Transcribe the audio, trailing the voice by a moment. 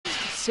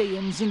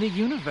Saiyans in the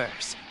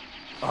universe.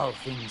 All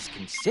things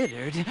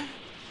considered,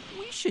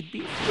 we should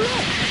be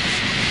friends.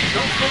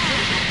 Don't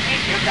listen to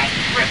any of that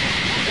drivel.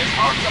 This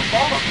heart's a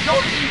ball of your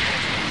evil.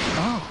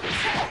 Oh,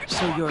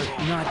 so you're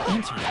not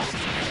interested,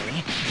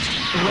 eh?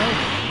 Well,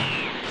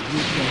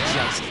 you can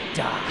just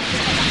die.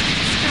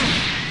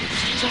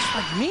 Just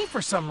like me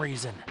for some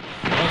reason.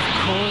 Of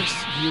course,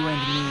 you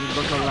and me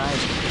look alike,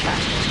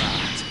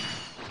 Kakarot.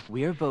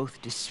 We're both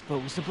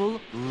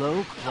disposable,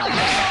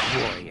 low-class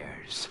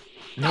warriors.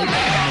 Make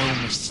no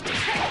mistake.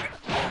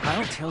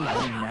 I'll tell you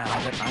now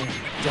that I am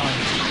done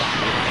with that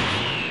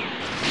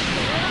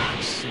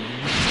life. Soon,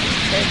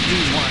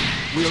 everyone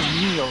will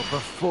kneel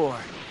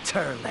before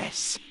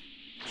Turles.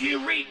 Do you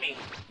read me?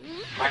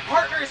 My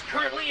partner is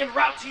currently en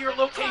route to your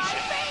location.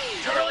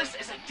 Turles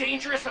is a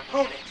dangerous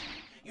opponent.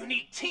 You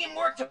need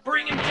teamwork to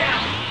bring him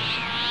down.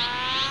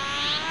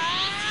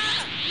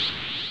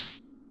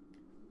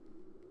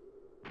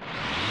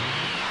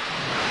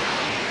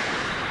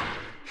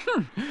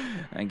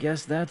 I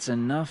guess that's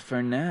enough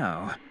for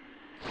now.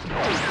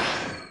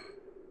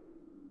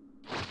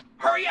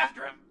 Hurry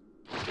after him.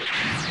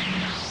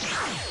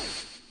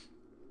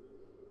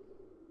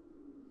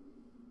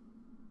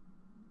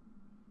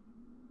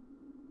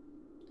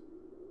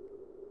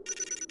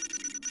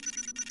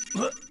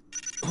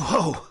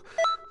 Whoa!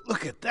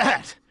 Look at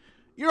that!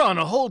 You're on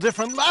a whole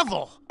different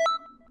level!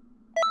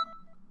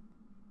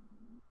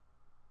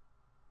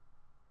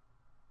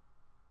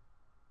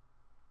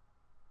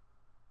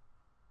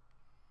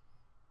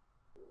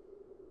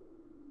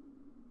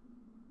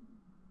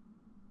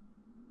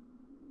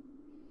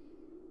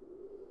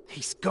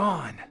 He's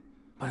gone.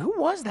 But who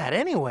was that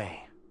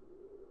anyway?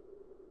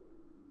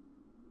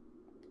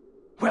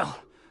 Well,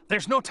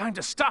 there's no time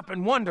to stop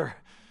and wonder.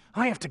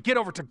 I have to get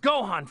over to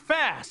Gohan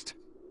fast!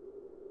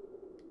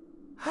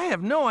 I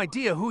have no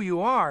idea who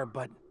you are,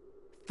 but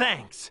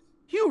thanks.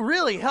 You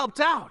really helped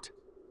out.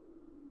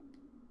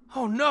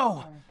 Oh no!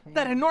 Okay.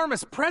 That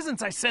enormous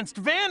presence I sensed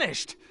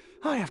vanished!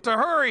 I have to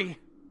hurry!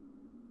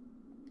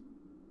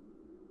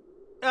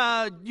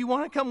 You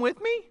want to come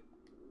with me?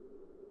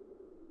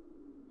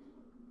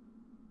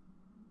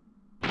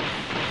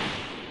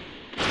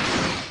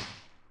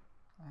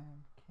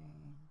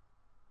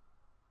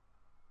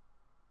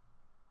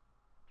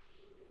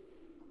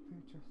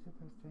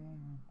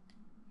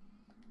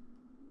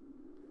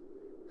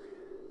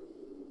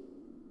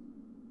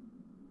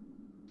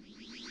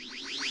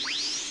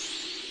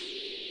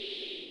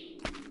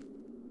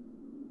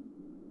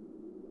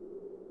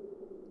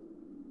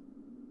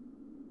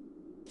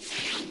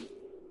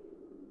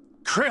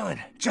 Krillin,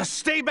 just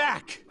stay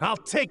back! I'll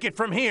take it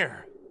from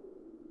here!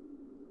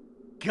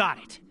 Got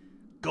it.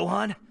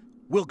 Gohan,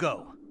 we'll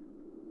go.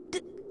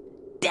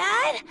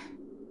 Dad?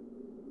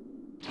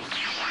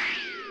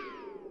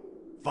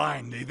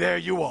 Finally, there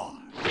you are.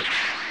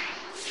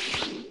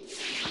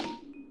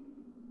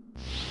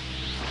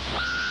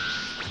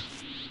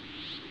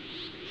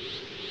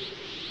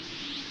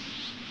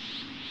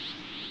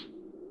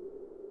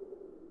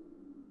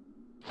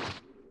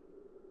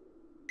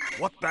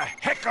 What the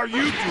heck are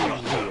you doing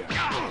here?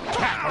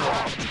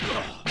 Kakarot!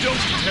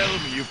 Don't tell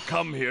me you've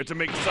come here to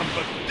make some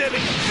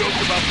pathetic joke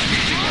about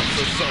beating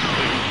us or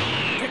something.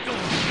 Pickle!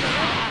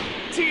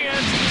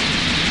 Tien!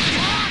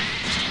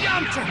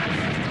 Yamcha!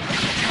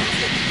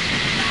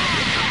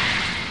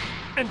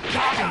 And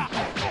Gabi!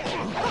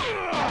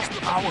 His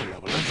power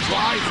level is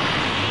rising.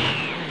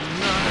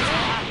 I'm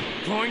not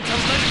going to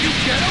let you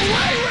get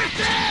away with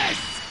this!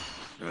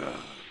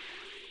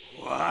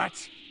 What?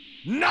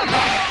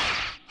 Nothing!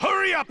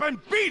 Hurry up and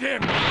beat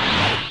him!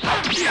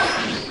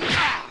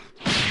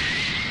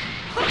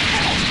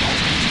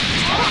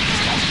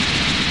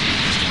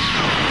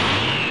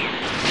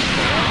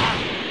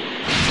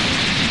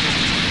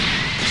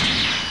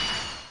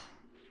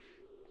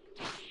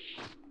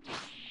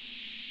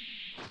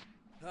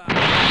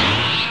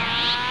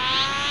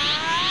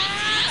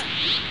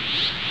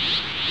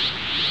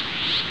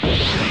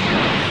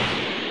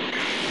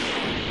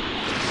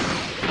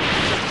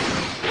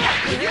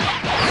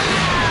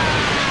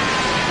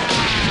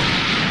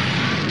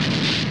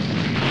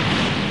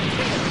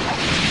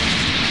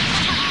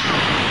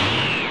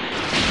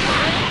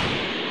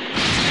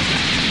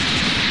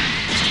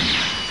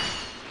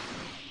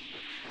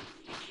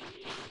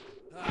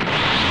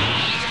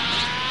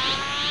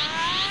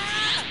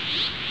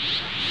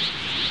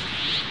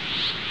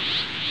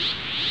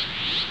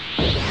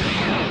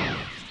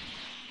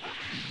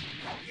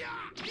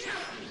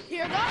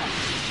 Here goes!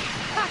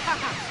 Ha ha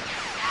ha!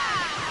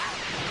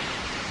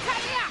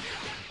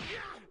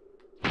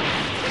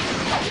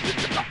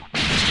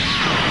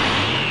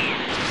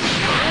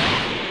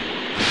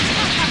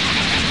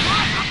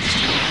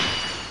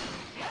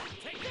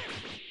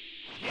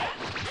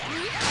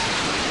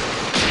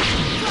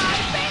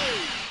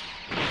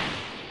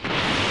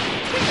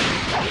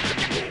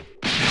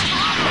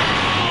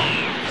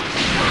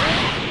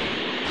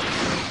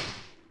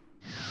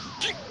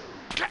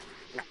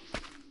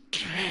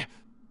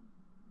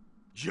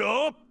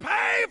 You'll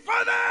pay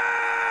for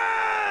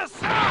this!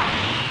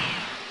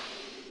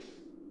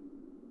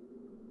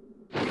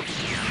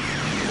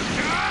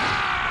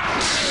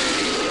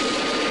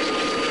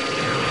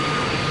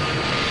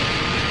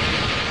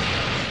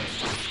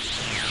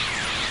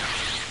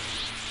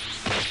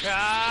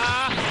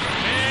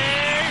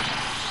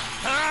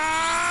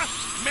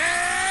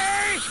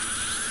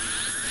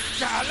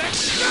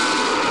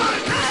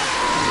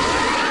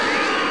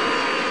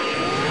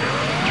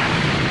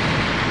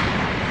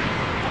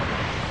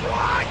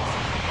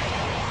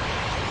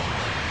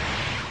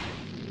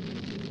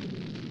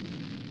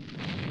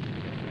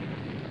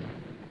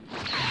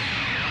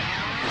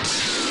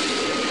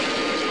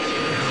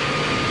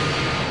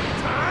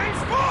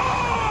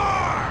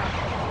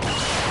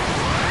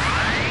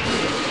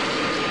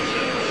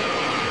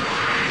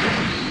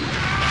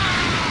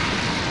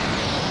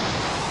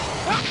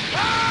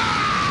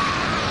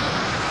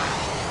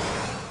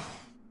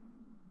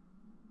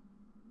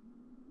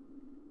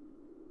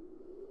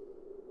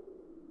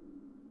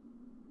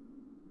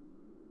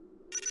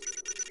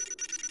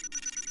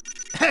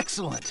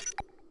 Excellent!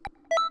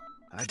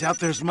 I doubt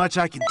there's much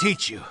I can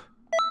teach you.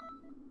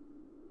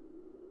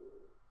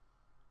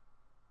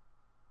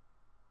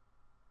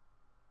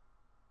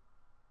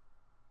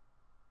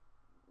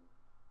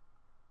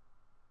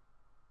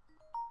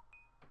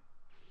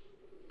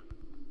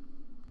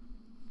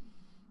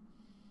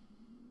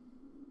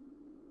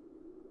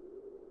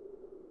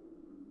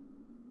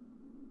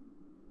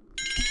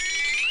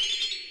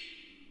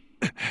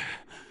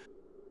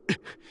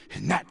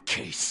 In that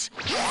case,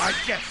 I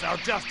guess I'll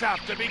just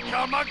have to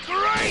become a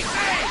crazy!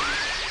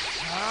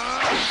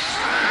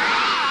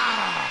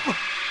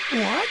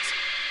 what?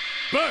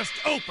 Burst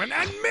open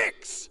and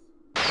mix!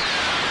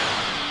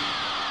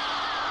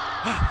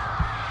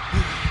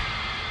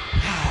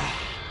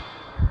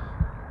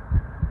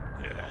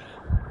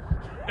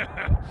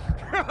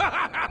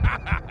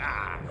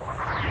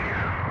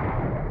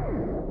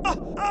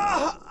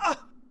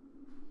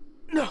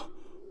 No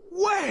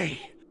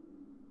way!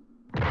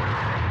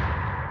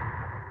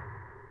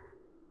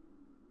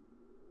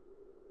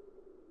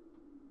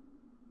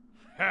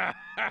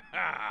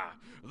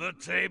 The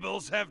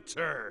tables have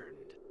turned.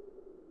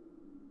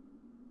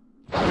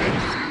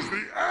 This is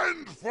the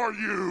end for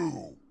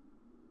you!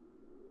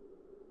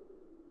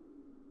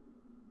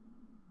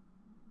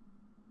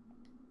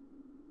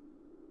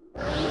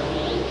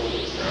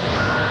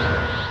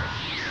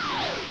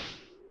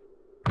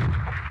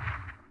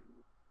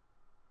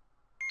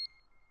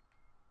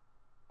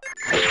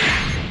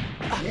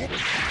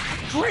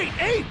 Great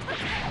ape!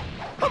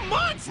 A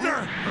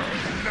monster!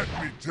 Let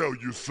me tell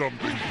you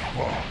something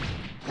fun.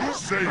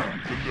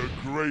 Saiyans in the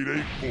Great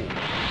Ape Form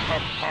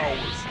have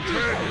powers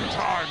 10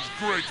 times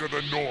greater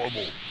than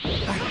normal.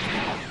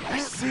 I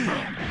see.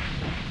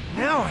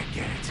 Now I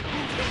get it.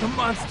 The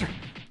monster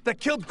that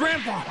killed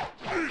Grandpa.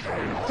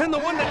 And the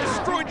one that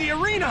destroyed the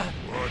arena.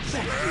 What's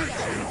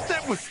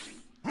that?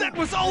 That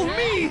was all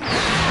me!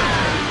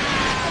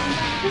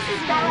 This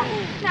is bad.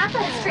 Nappa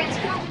has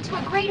transformed into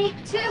a great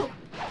ape too.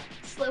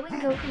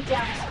 Slowing Goku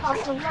down has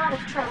caused a lot of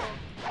trouble.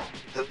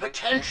 The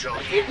potential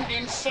hidden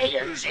in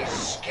Saiyans is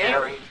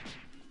scary.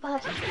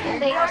 But if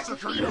they are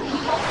defeated, he won't be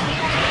able to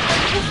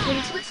return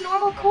history to its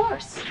normal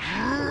course.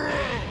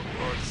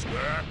 What's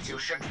that? You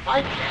should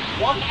fight them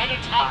one at a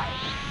time.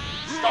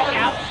 Start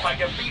out by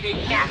defeating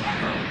Nappa.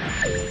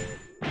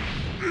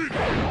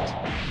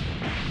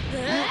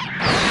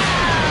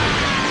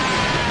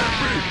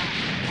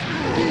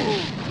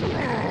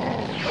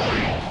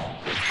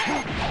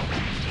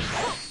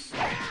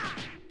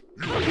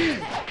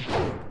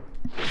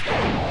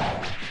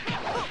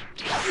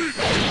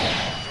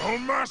 I'll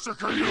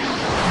massacre you!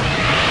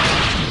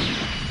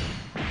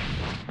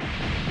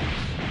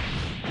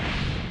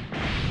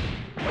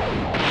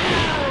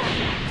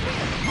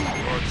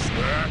 What's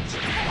that?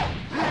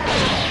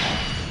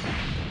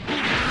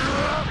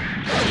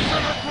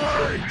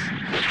 Disintegrate!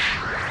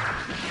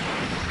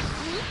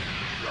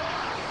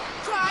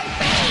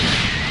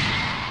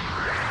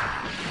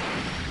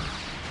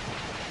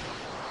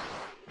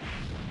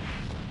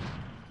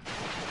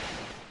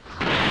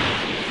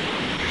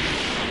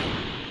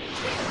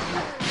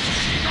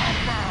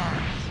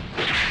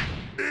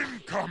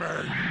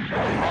 Incoming!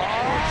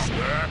 What's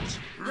that?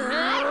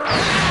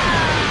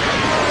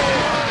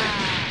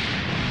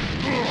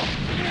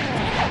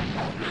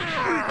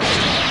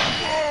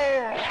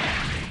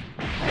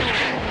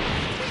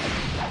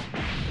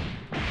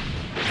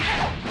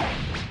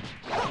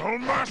 I'll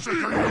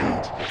massacre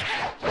you!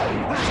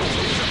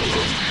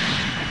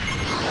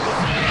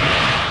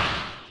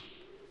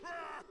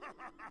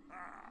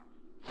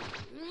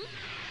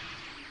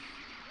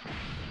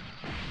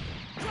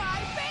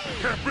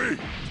 Can't be!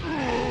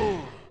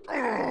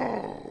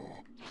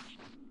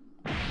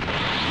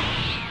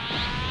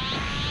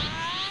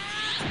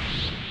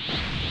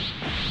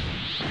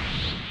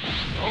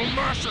 I'll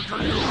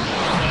massacre you!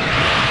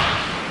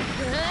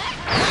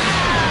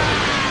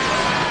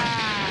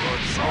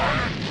 What's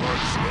that?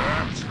 What's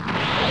that?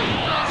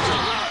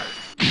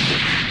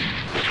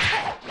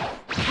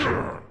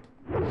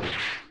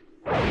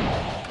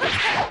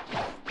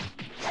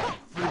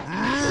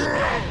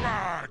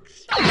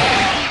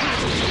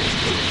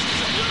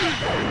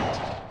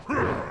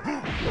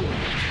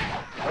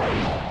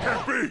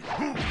 Can't be!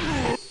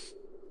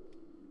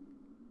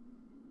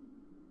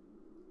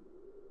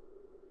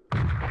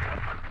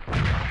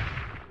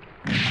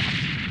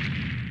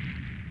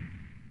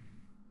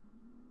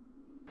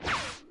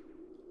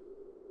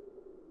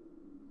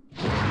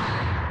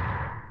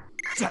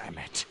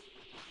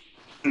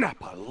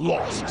 Nappa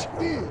lost.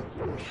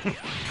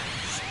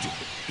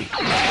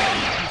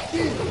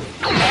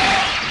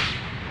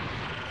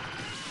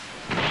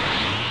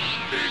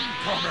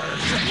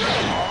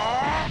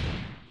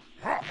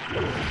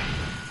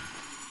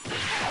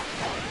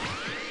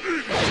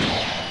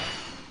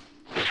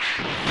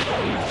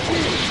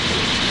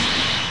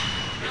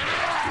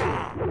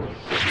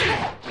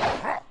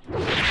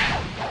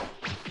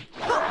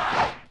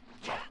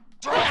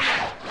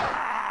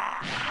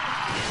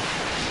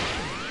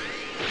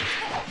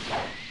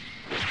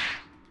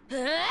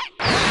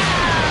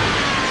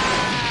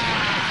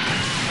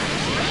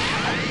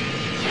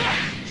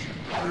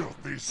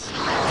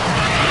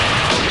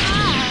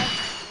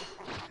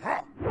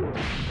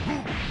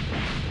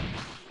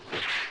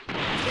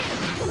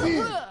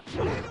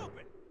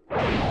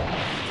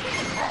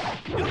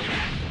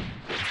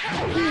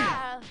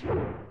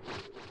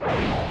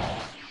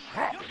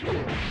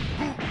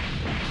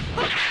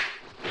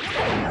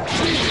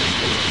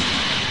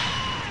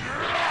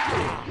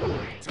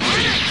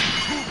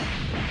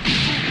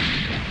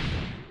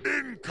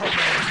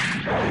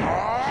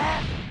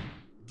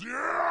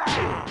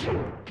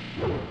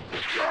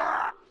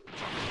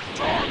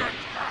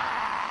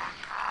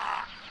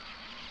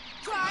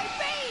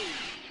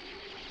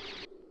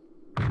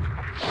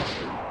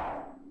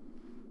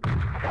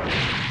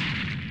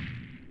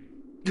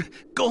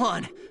 Go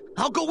on.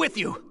 I'll go with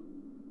you.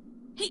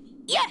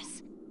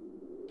 Yes!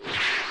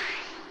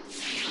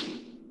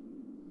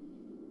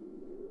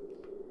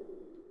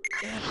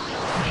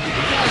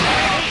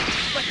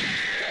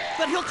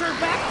 But he'll turn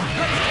back and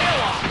cut his tail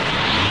off.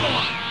 Come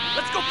on.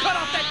 Let's go cut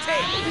off that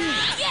tail.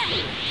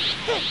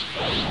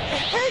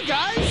 Hey,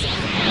 guys!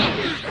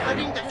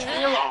 Cutting the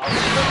tail off.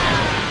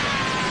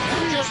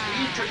 You just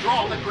need to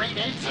draw the Great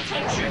Ape's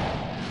attention.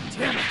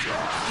 Damn it.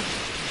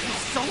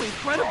 He's so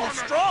incredibly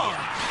strong.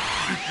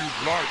 If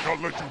you'd like, I'll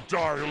let you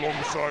die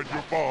alongside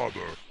your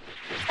father.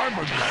 I'm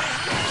a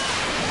master.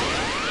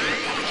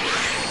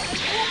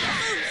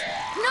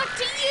 Not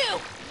to you!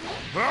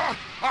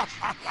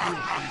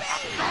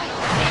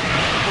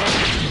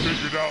 You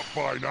figured out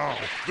by now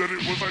that it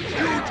was a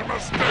huge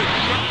mistake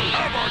to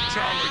ever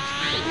challenge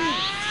me.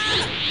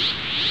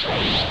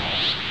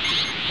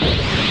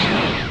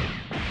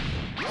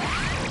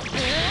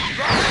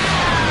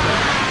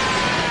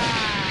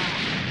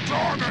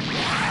 Darn it!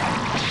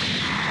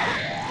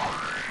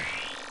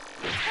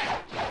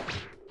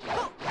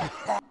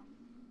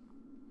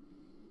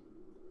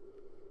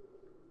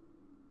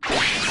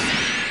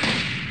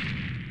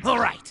 All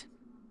right.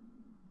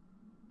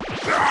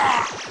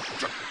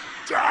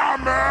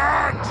 Damn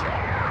it!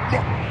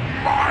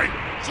 My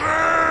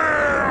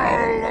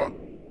tail!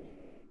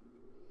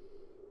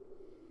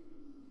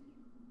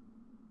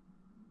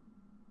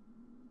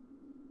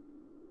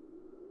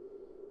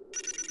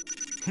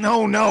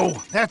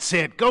 No, that's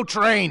it. Go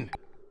train.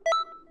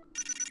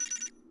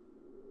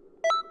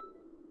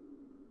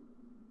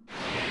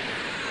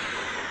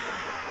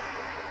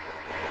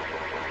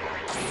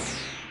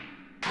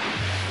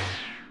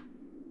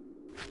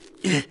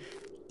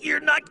 You're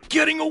not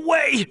getting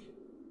away!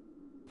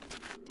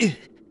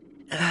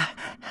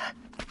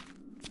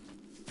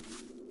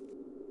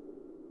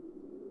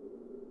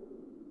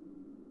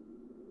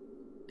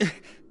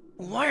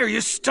 Why are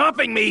you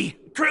stopping me?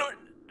 Krillin,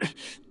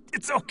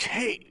 it's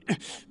okay.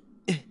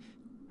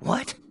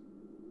 What?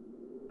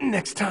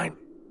 Next time,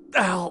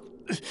 I'll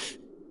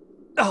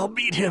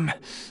beat him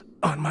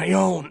on my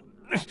own.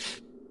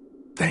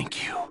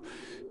 Thank you.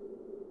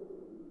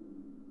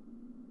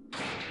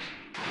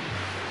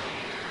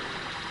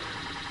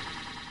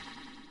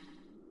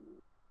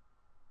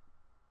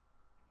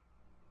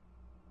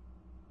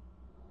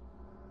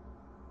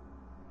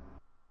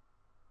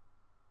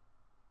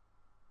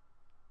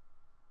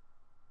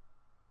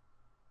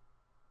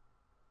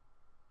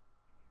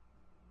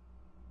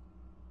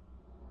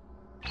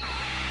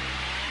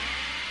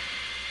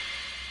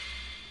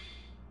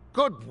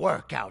 Good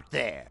work out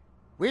there.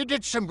 We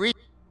did some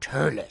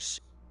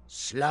Turles,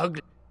 Slug,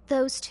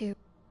 Those two.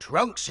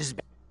 Trunks is...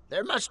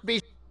 There must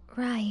be...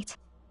 Right.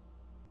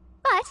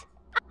 But,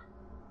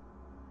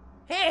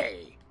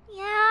 Hey!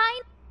 yeah,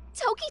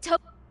 Toki.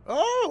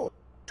 Oh!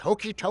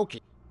 Toki.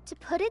 To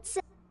put it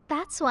simply,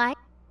 that's why.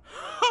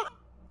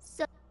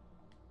 So,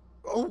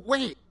 Oh,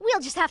 wait.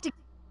 we'll just have to...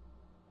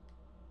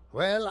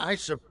 Well,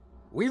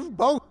 we've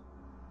both...